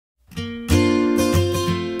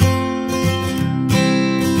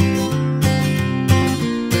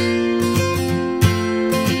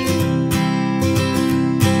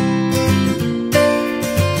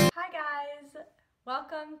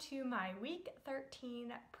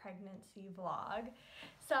13 pregnancy vlog.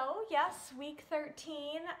 So yes, week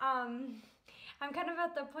 13. I'm kind of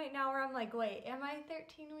at the point now where I'm like, wait, am I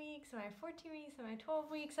 13 weeks? Am I 14 weeks? Am I 12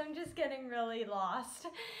 weeks? I'm just getting really lost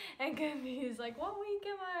and confused. Like, what week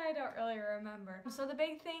am I? I don't really remember. So the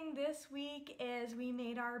big thing this week is we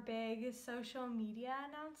made our big social media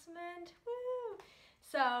announcement. Woo!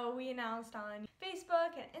 So we announced on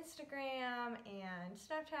Facebook and Instagram and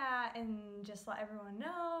Snapchat and just let everyone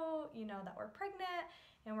know, that we're pregnant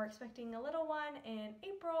and we're expecting a little one in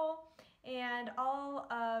April. And all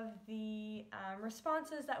of the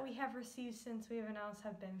responses that we have received since we've announced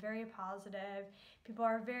have been very positive. People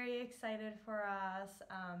are very excited for us,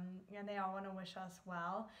 and they all want to wish us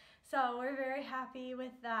well. So we're very happy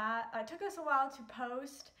with that. It took us a while to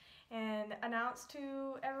post and announce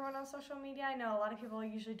to everyone on social media. I know a lot of people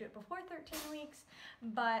usually do it before 13 weeks,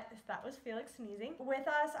 but that was Felix sneezing. With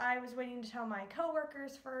us, I was waiting to tell my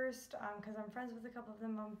coworkers first, because I'm friends with a couple of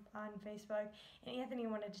them on Facebook, and Anthony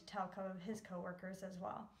wanted to tell a couple of his coworkers as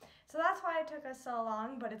well. So that's why it took us so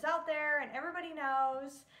long, but it's out there and everybody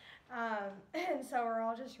knows, and so we're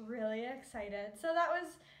all just really excited. So that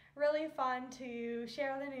was really fun to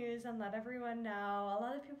share the news and let everyone know. A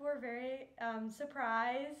lot of people were very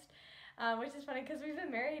surprised, which is funny because we've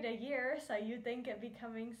been married a year, so you'd think it'd be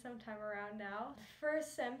coming sometime around now. For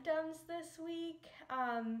symptoms this week,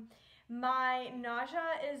 my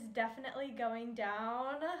nausea is definitely going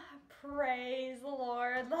down. Praise the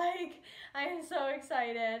Lord. Like, I am so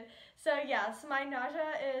excited. So yes, my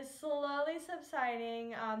nausea is slowly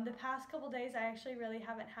subsiding. The past couple days I actually really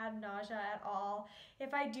haven't had nausea at all.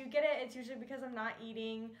 If I do get it, it's usually because I'm not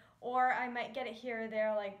eating, or I might get it here or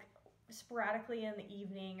there, like sporadically in the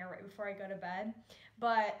evening or right before I go to bed.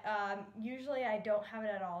 But usually I don't have it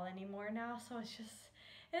at all anymore now, so it's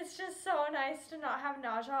just so nice to not have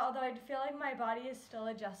nausea, although I feel like my body is still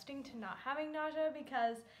adjusting to not having nausea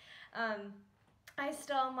because I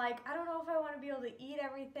still am like, I don't know if I want to be able to eat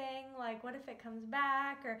everything, like what if it comes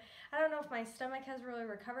back, or I don't know if my stomach has really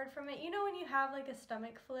recovered from it. You know when you have like a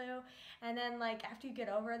stomach flu and then like after you get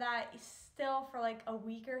over that, still for like a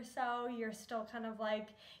week or so, you're still kind of like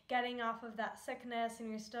getting off of that sickness and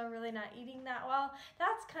you're still really not eating that well.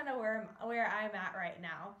 That's kind of where I'm at right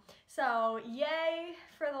now. So yay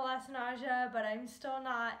for the less nausea, but I'm still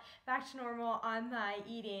not back to normal on my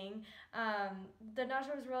eating. The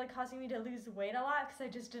nausea was really causing me to lose weight a lot because I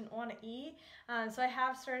just didn't want to eat. So I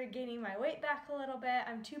have started gaining my weight back a little bit.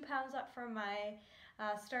 I'm 2 pounds up from my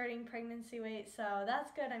starting pregnancy weight, so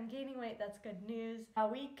that's good. I'm gaining weight, that's good news.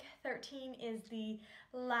 Week 13 is the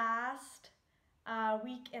last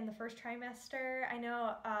week in the first trimester. I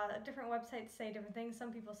know different websites say different things.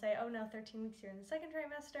 Some people say, oh no, 13 weeks you're in the second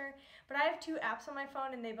trimester, but I have 2 apps on my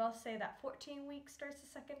phone and they both say that 14 weeks starts the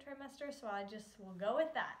second trimester, so I just will go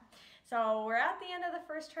with that. So we're at the end of the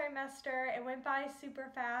first trimester. It went by super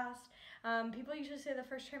fast. People usually say the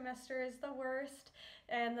first trimester is the worst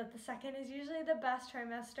and that the second is usually the best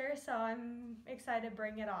trimester, so I'm excited to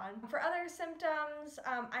bring it on. For other symptoms,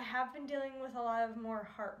 I have been dealing with a lot of more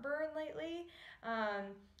heartburn lately.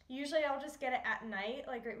 Usually I'll just get it at night,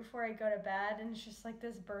 like right before I go to bed, and it's just like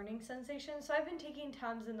this burning sensation. So I've been taking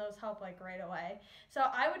Tums and those help like right away. So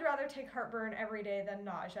I would rather take heartburn every day than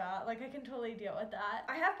nausea. Like I can totally deal with that.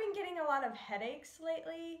 I have been getting a lot of headaches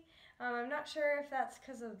lately. I'm not sure if that's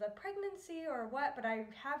because of the pregnancy or what, but I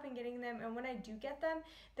have been getting them, and when I do get them,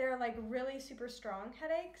 they're like really super strong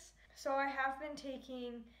headaches. So I have been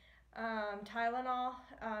taking Tylenol,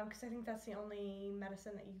 because I think that's the only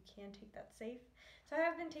medicine that you can take that's safe. So I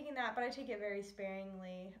have been taking that, but I take it very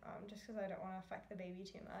sparingly, just because I don't want to affect the baby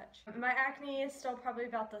too much. My acne is still probably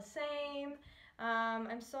about the same.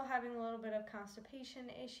 I'm still having a little bit of constipation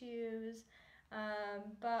issues,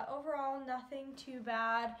 but overall nothing too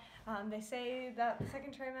bad. They say that the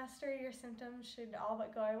second trimester your symptoms should all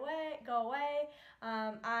but go away.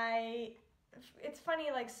 It's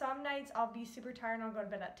funny, like some nights I'll be super tired and I'll go to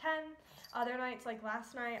bed at 10. Other nights, like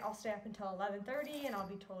last night, I'll stay up until 11:30 and I'll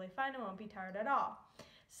be totally fine and won't be tired at all.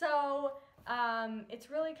 So it's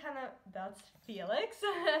really kind of, that's Felix.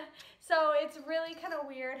 So it's really kind of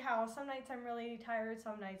weird how some nights I'm really tired,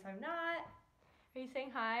 some nights I'm not. Are you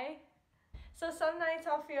saying hi? So some nights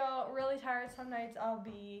I'll feel really tired, some nights I'll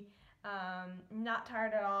be not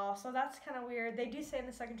tired at all. So that's kind of weird. They do say in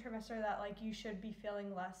the second trimester that like you should be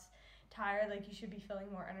feeling less tired, like you should be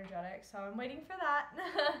feeling more energetic, so I'm waiting for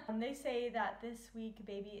that. They say that this week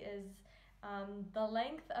baby is the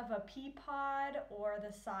length of a pea pod or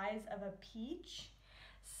the size of a peach,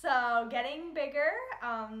 so getting bigger.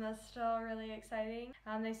 That's still really exciting.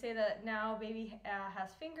 They say that now baby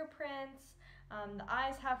has fingerprints, The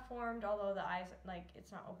eyes have formed, although the eyes, like,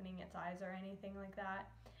 it's not opening its eyes or anything like that.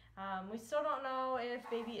 We still don't know if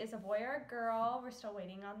baby is a boy or a girl. We're still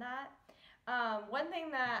waiting on that. One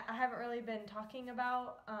thing that I haven't really been talking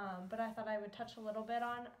about, but I thought I would touch a little bit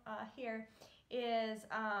on here is,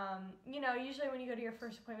 you know, usually when you go to your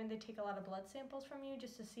first appointment, they take a lot of blood samples from you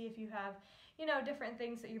just to see if you have, you know, different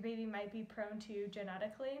things that your baby might be prone to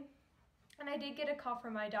genetically. And I did get a call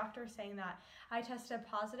from my doctor saying that I tested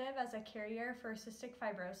positive as a carrier for cystic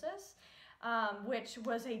fibrosis, which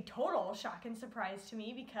was a total shock and surprise to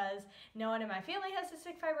me because no one in my family has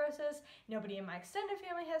cystic fibrosis, nobody in my extended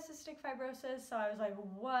family has cystic fibrosis, so I was like,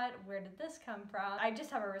 what? Where did this come from? I just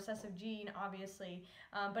have a recessive gene, obviously,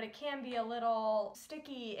 but it can be a little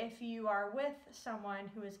sticky if you are with someone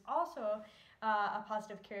who is also a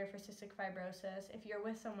positive carrier for cystic fibrosis. If you're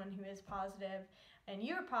with someone who is positive and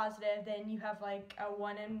you're positive, then you have like a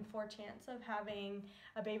 1 in 4 chance of having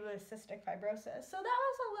a baby with cystic fibrosis. So that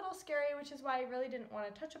was a little scary, which is why I really didn't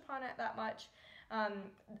want to touch upon it that much.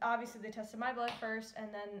 Obviously, they tested my blood first, and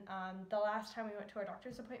then the last time we went to our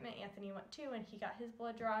doctor's appointment, Anthony went too, and he got his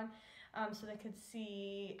blood drawn so they could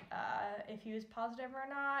see if he was positive or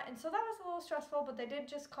not. And so that was a little stressful, but they did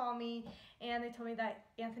just call me, and they told me that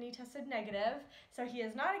Anthony tested negative. So he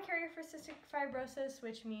is not a carrier for cystic fibrosis,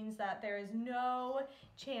 which means that there is no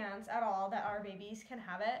chance at all that our babies can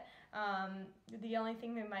have it. The only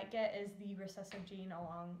thing they might get is the recessive gene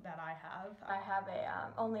along that I have. I have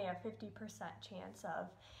only a 50% chance of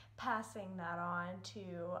passing that on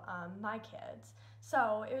to my kids.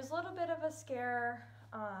 So it was a little bit of a scare,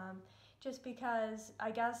 just because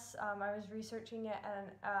I guess I was researching it,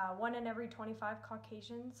 and 1 in every 25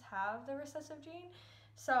 Caucasians have the recessive gene.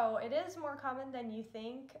 So it is more common than you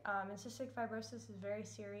think, and cystic fibrosis is very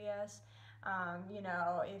serious. You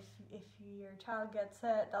know, if your child gets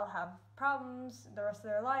it, they'll have problems the rest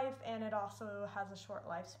of their life, and it also has a short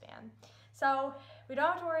lifespan. So we don't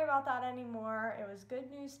have to worry about that anymore. It was good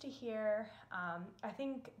news to hear. I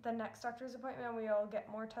think the next doctor's appointment, we'll get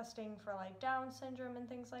more testing for like Down syndrome and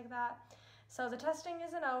things like that. So the testing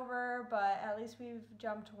isn't over, but at least we've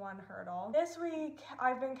jumped one hurdle. This week,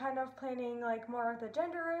 I've been kind of planning like more of the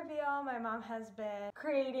gender reveal. My mom has been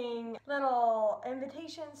creating little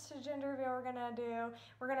invitations to gender reveal we're gonna do.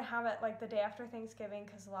 We're gonna have it like the day after Thanksgiving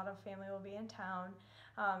because a lot of family will be in town.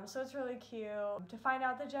 So it's really cute. To find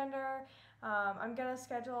out the gender, I'm gonna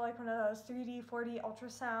schedule like one of those 3D, 4D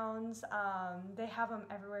ultrasounds. They have them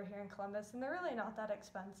everywhere here in Columbus, and they're really not that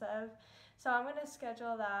expensive. So I'm gonna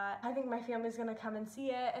schedule that. I think my family's gonna come and see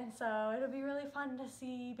it, and so it'll be really fun to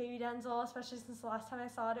see baby Denzel, especially since the last time I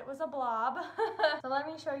saw it, it was a blob. So let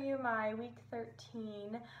me show you my week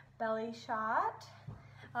 13 belly shot.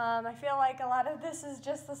 I feel like a lot of this is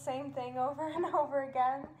just the same thing over and over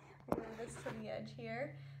again. Move this to the edge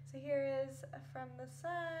here. So here is from the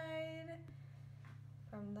side,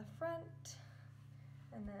 from the front,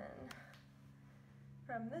 and then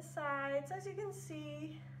from this side. So as you can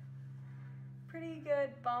see, pretty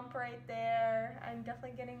good bump right there. I'm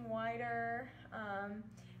definitely getting wider.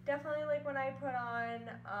 Definitely like when I put on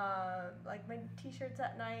like my t-shirts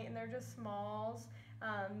at night and they're just smalls,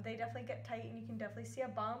 they definitely get tight and you can definitely see a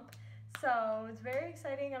bump. So it's very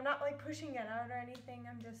exciting. I'm not like pushing it out or anything.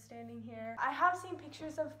 I'm just standing here. I have seen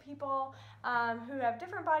pictures of people who have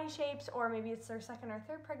different body shapes, or maybe it's their second or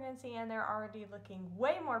third pregnancy and they're already looking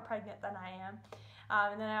way more pregnant than I am.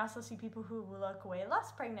 And then I also see people who look way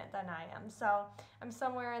less pregnant than I am. So I'm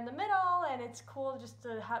somewhere in the middle, and it's cool just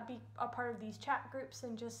to be a part of these chat groups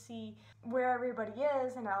and just see where everybody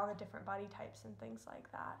is and all the different body types and things like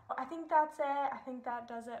that. I think that's it. I think that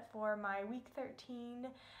does it for my week 13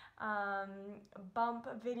 bump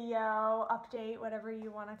video, update, whatever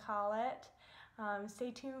you want to call it.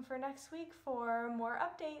 Stay tuned for next week for more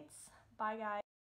updates. Bye, guys.